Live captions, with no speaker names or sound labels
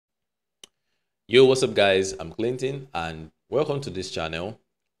Yo, what's up, guys? I'm Clinton, and welcome to this channel.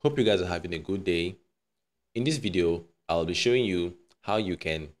 Hope you guys are having a good day. In this video, I'll be showing you how you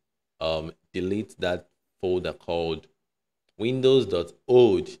can delete that folder called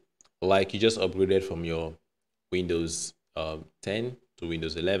Windows.old, like you just upgraded from your Windows 10 to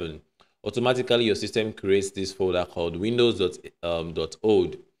Windows 11. Automatically, your system creates this folder called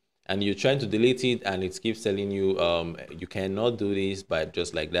Windows.old, and you're trying to delete it, and it keeps telling you you cannot do this by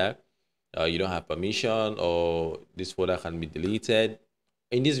just like that. You don't have permission, or this folder can be deleted.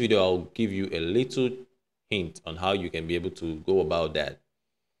 In this video, I'll give you a little hint on how you can be able to go about that.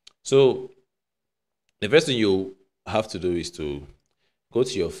 So the first thing you have to do is to go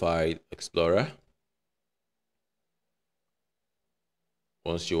to your File Explorer.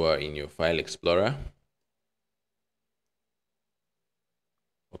 Once you are in your File Explorer,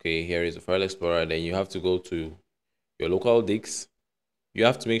 okay, here is the File Explorer. Then you have to go to your local disk. You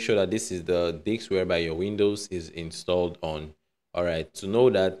have to make sure that this is the disk whereby your Windows is installed on. All right, to know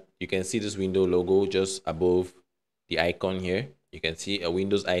that, you can see this window logo just above the icon here. You can see a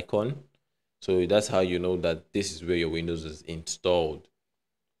Windows icon. So that's how you know that this is where your Windows is installed.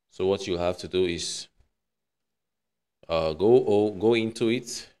 So what you have to do is go into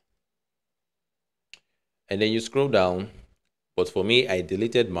it, and then you scroll down. But for me, I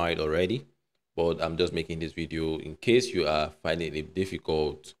deleted mine already, but I'm just making this video in case you are finding it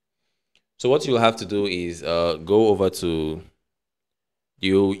difficult. So what you'll have to do is go over to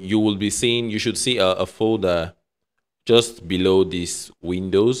you will be seeing, you should see a folder just below this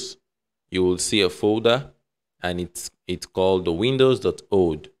Windows. You will see a folder, and it's called the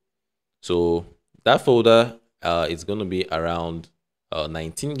Windows.old. So that folder is going to be around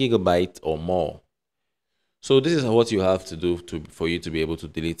 19 gigabytes or more. So this is what you have to do for you to be able to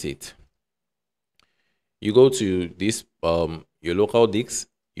delete it. You go to this your local disk,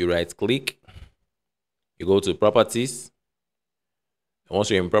 you right click, you go to properties. Once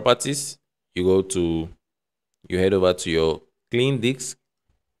you're in properties, you head over to your clean disk.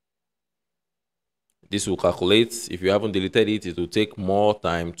 This will calculate. If you haven't deleted it, it will take more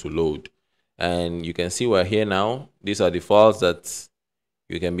time to load. And you can see we're here now. These are the files that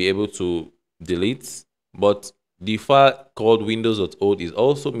you can be able to delete, but the file called Windows.old is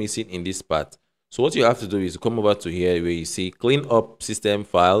also missing in this part. So what you have to do is come over to here where you see clean up system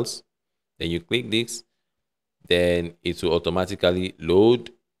files. Then you click this, then it will automatically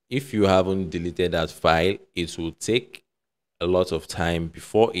load. If you haven't deleted that file, it will take a lot of time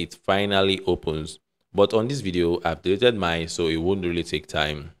before it finally opens. But on this video, I've deleted mine, so it won't really take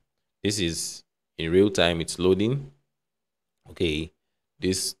time. This is in real time, it's loading. Okay,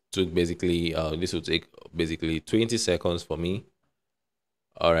 this took basically this will take basically 20 seconds for me.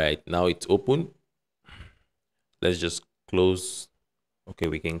 All right, now it's open. Let's just close. Okay,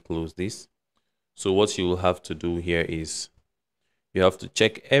 we can close this. So what you will have to do here is you have to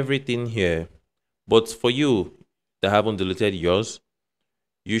check everything here. But for you that haven't deleted yours,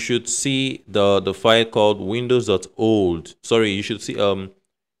 you should see the file called Windows.old. Sorry, you should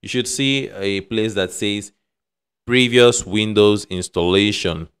see a place that says previous Windows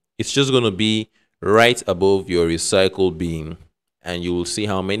installation. It's just going to be right above your recycle bin, and you will see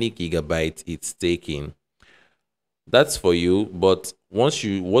how many gigabytes it's taking. That's for you. But what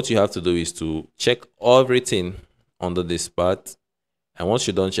you have to do is to check everything under this part, and once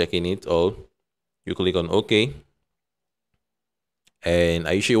you're done checking it all, you click on OK. And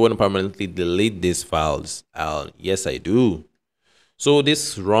are you sure you want to permanently delete these files? Yes, I do. So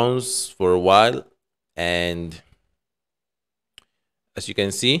this runs for a while, and as you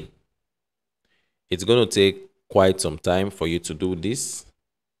can see, it's going to take quite some time for you to do this.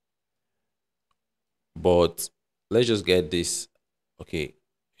 But let's just get this. Okay,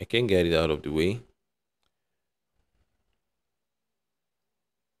 I can get it out of the way.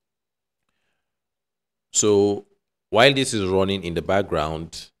 So while this is running in the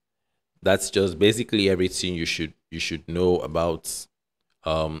background, that's just basically everything you should know about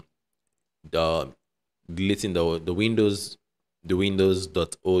the deleting the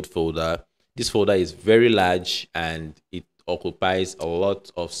Windows.old folder. This folder is very large and it occupies a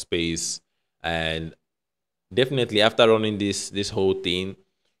lot of space, and definitely after running this whole thing,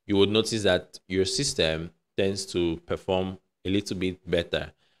 you would notice that your system tends to perform a little bit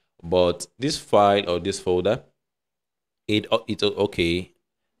better. But this file or this folder, it's okay.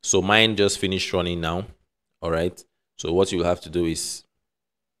 So mine just finished running now. All right, so what you have to do is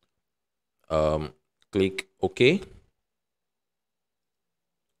click OK.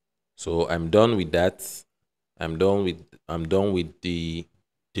 So I'm done with that. I'm done with the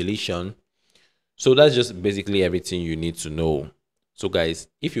deletion. So that's just basically everything you need to know. So guys,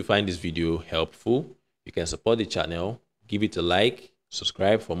 if you find this video helpful, you can support the channel, give it a like,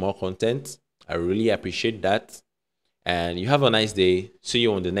 subscribe for more content. I really appreciate that. And you have a nice day. See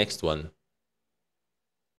you on the next one.